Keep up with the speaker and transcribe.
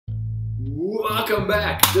Welcome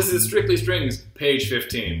back! This is Strictly Strings, page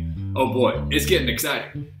 15. Oh boy, it's getting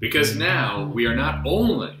exciting because now we are not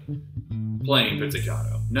only playing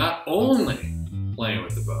pizzicato, not only playing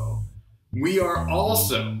with the bow, we are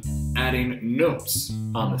also adding notes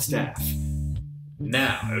on the staff.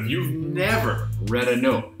 Now, if you've never read a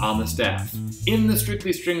note on the staff, in the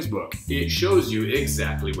Strictly Strings book, it shows you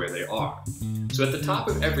exactly where they are. So at the top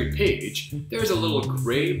of every page, there's a little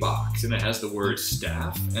gray box and it has the word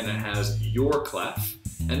staff and it has your clef,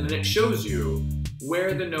 and then it shows you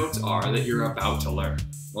where the notes are that you're about to learn.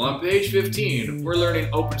 Well, on page 15, we're learning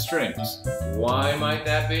open strings. Why might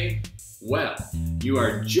that be? Well, you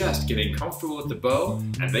are just getting comfortable with the bow,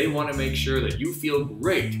 and they want to make sure that you feel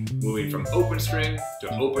great moving from open string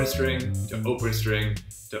to open string to open string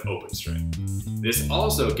to open string. This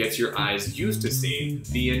also gets your eyes used to seeing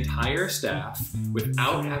the entire staff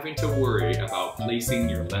without having to worry about placing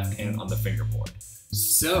your left hand on the fingerboard.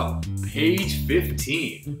 So, page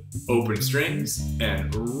 15, open strings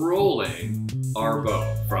and rolling our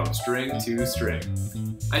bow from string to string.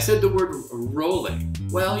 I said the word rolling.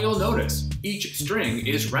 Well, you'll notice each string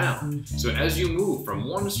is round. So as you move from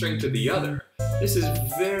one string to the other, this is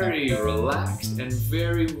very relaxed and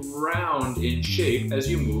very round in shape as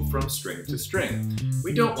you move from string to string.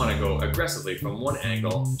 We don't want to go aggressively from one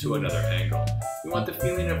angle to another angle. We want the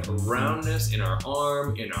feeling of roundness in our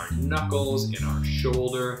arm, in our knuckles, in our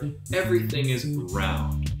shoulder. Everything is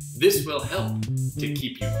round. This will help to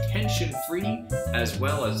keep you tension-free as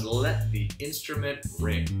well as let the instrument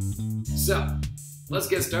ring. So, let's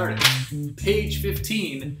get started. Page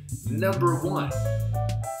 15, number 1.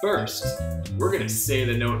 First, we're going to say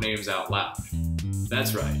the note names out loud.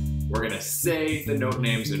 That's right, we're going to say the note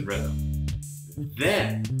names in rhythm.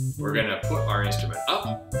 Then, we're going to put our instrument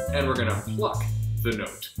up and we're going to pluck the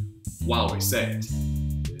note while we say it.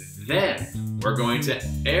 Then, we're going to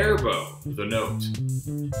air bow the note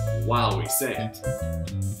while we say it.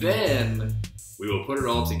 Then, we will put it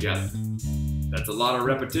all together. That's a lot of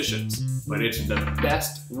repetitions, but it's the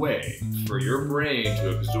best way for your brain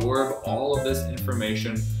to absorb all of this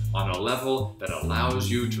information on a level that allows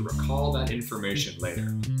you to recall that information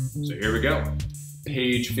later. So here we go.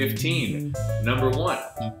 Page 15, number 1.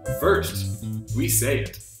 First, we say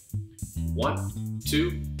it. 1,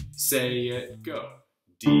 2, say it, go.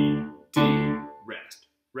 D, D, rest,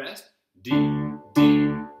 rest, D, D,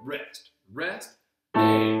 rest, rest,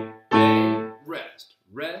 A, rest,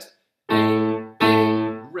 rest, A,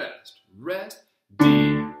 rest, rest, D,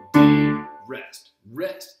 D, rest,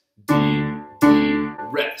 rest, D, D,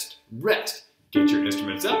 rest, rest. Get your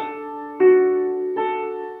instruments up.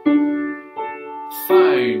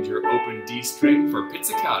 Find your open D string for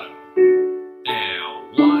pizzicato.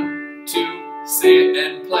 And 1, 2, say it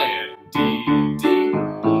and play it. D, D.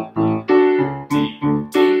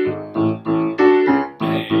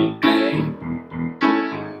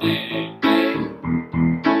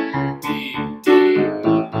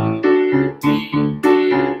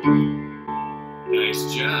 Nice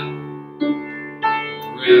job.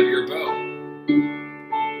 Grab your bow.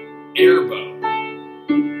 Air bow.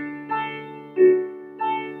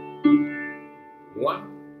 1,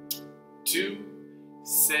 2,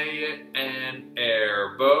 say it and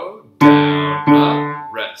air bow. Down,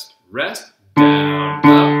 up, rest, rest, down,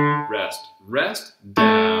 up, rest, rest,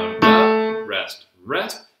 down, up, rest,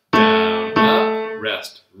 rest, down, up,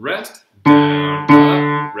 rest, rest, down,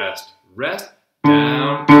 up, rest, rest,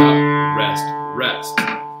 down, up, rest, rest.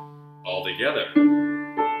 All together.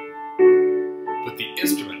 Put the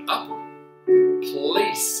instrument up.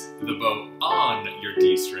 Place the bow on your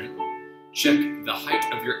D string. Check the height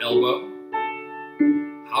of your elbow.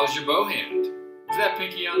 How's your bow hand? Is that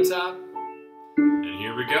pinky on top? And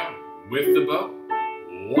here we go. With the bow.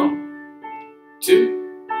 1,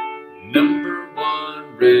 2, number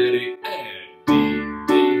 1, ready, and D,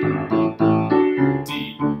 D,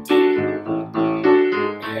 D, D,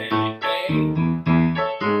 A,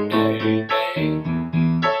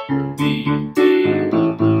 D, D,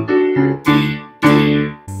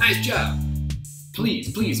 D. Nice job.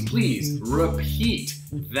 Please, please, please repeat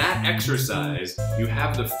that exercise. You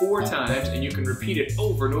have the 4 times and you can repeat it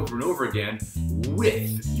over and over and over again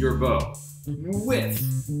with your bow. With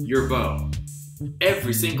your bow.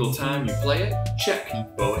 Every single time you play it, check.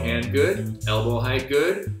 Bow hand good, elbow height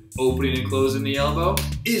good, opening and closing the elbow.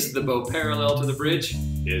 Is the bow parallel to the bridge?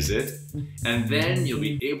 Is it? And then you'll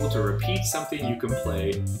be able to repeat something you can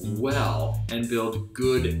play well and build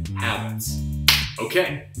good habits.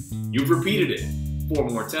 Okay, you've repeated it 4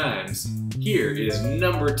 more times. Here is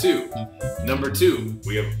number 2. Number 2,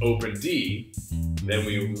 we have open D, then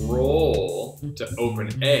we roll to open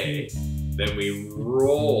A, then we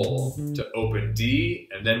roll to open D,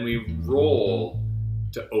 and then we roll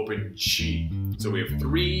to open G. So we have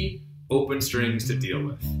 3 open strings to deal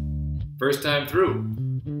with. First time through,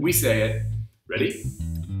 we say it. Ready?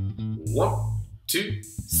 1, 2,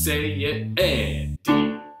 say it, and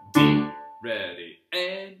D, D, ready,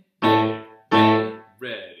 and A, A,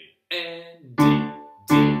 ready, and D,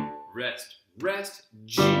 D, rest, rest,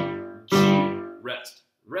 G, G, rest,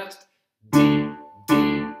 rest, D, D,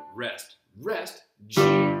 rest, rest, G,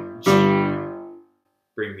 G.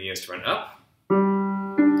 Bring the instrument up,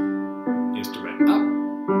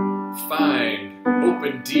 find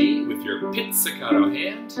open D with your pizzicato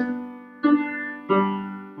hand.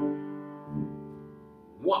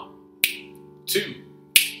 1, 2,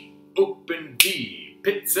 open D,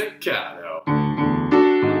 pizzicato.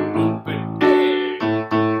 Open A,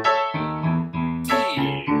 D,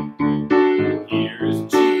 here's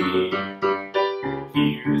G,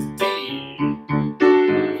 here's D,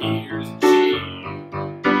 here's G.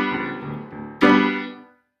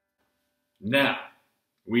 Now,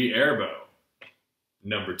 we air bow.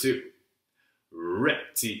 Number 2.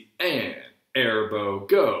 Retti and air bow,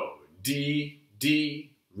 go. D,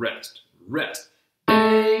 D, rest, rest.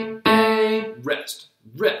 A, rest,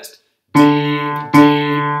 rest. D, D,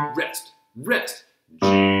 rest, rest. G,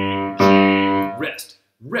 G, rest,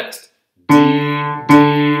 rest. D, D,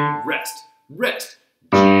 rest, rest.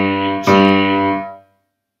 G, G.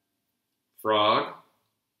 Frog,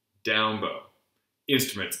 down bow.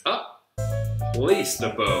 Instruments up. Place the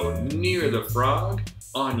bow near the frog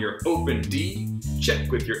on your open D. Check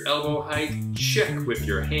with your elbow height. Check with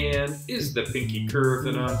your hand. Is the pinky curved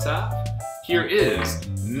and on top? Here is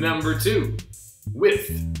number 2 with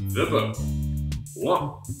the bow.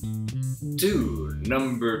 1, 2,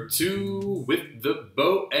 number 2 with the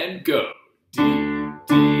bow and go. D,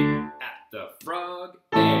 D, at the frog.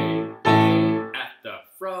 A, at the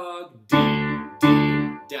frog. D, D,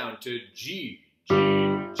 down to G, G,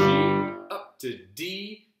 G. Up to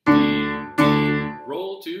D, D, D,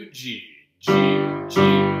 roll to G, G, G,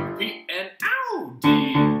 repeat and ow, D,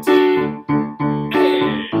 D, A,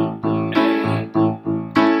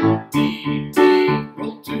 D, D,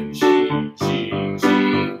 roll to G, G, G,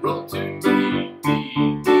 roll to D, D,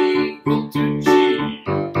 D, roll to G.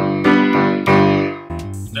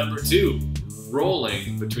 Number 2,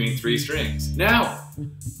 rolling between 3 strings. Now,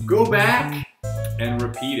 go back and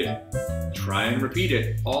repeat it. Try and repeat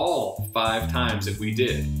it all 5 times that we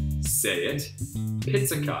did. Say it,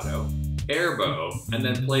 pizzicato, air bow, and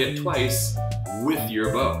then play it twice with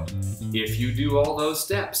your bow. If you do all those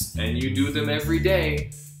steps and you do them every day,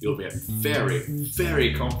 you'll get very,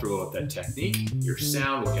 very comfortable with that technique. Your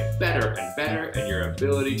sound will get better and better, and your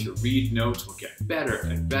ability to read notes will get better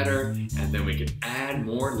and better, and then we can add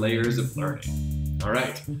more layers of learning. All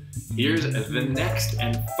right, here's the next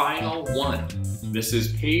and final one. This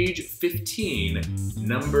is page 15,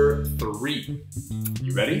 number 3.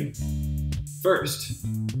 You ready? First,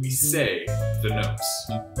 we say the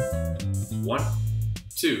notes. 1,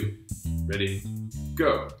 2, ready,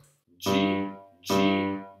 go. G,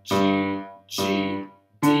 G, G, G,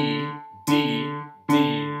 D, D, D,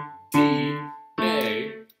 D, A,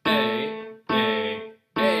 D, D,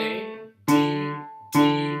 D,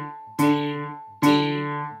 D,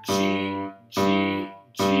 G, G,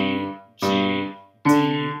 G, G, D,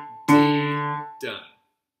 D. Done.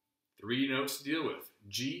 3 notes to deal with.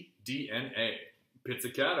 G, D, and A.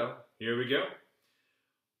 Pizzicato. Here we go.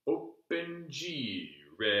 Open G.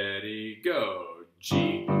 Ready, go.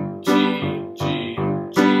 G, G, G,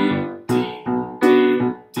 G, D,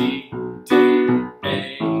 D, D, D, A,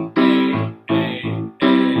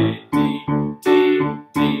 D, D,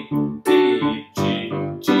 D, D, G,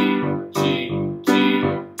 G, G, G,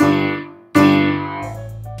 D.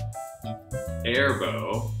 Air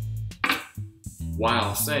bow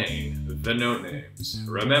while saying the note names.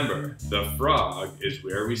 Remember, the frog is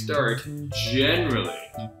where we start generally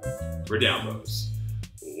for down bows.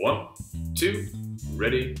 1, 2,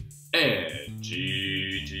 ready, and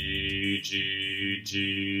G, G, G,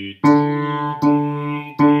 G, D, D,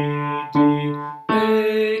 D, D, A,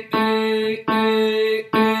 D, D,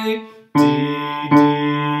 D, D, G,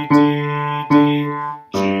 G, G,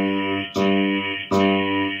 G,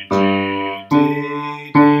 D, D.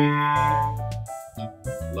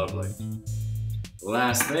 Lovely.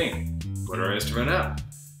 Last thing, put our instrument up.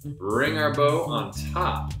 Bring our bow on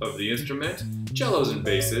top of the instrument. Cellos and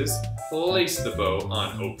basses, place the bow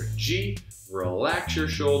on open G. Relax your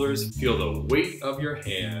shoulders, feel the weight of your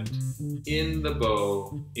hand in the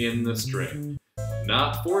bow, in the string.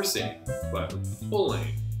 Not forcing, but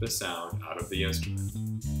pulling the sound out of the instrument.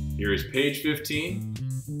 Here is page 15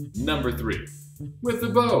 Number 3, with the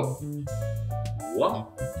bow. 1,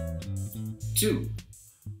 2,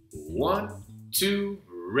 1, 2,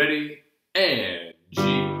 ready, and G,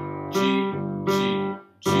 G, G,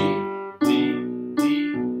 G, D, D,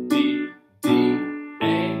 D, D, A,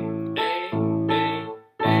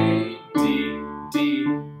 D, D,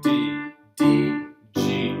 D, D, G,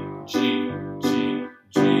 G, G,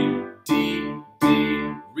 G, D, D,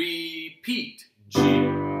 repeat, G,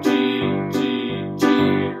 G, G, G,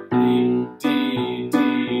 D, D,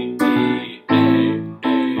 D, D, A,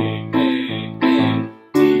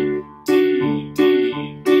 D, D, D, D,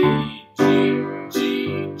 G, G,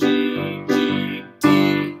 G, D, D.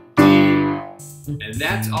 And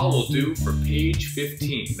that's all we'll do for page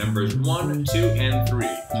 15, numbers 1, 2, and 3.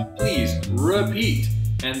 Please repeat,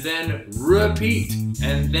 and then repeat,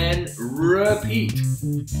 and then repeat.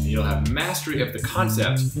 You'll have mastery of the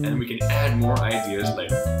concept, and we can add more ideas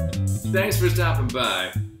later. Thanks for stopping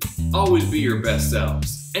by. Always be your best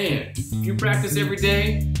selves. And if you practice every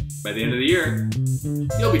day, by the end of the year,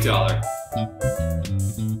 you'll be taller.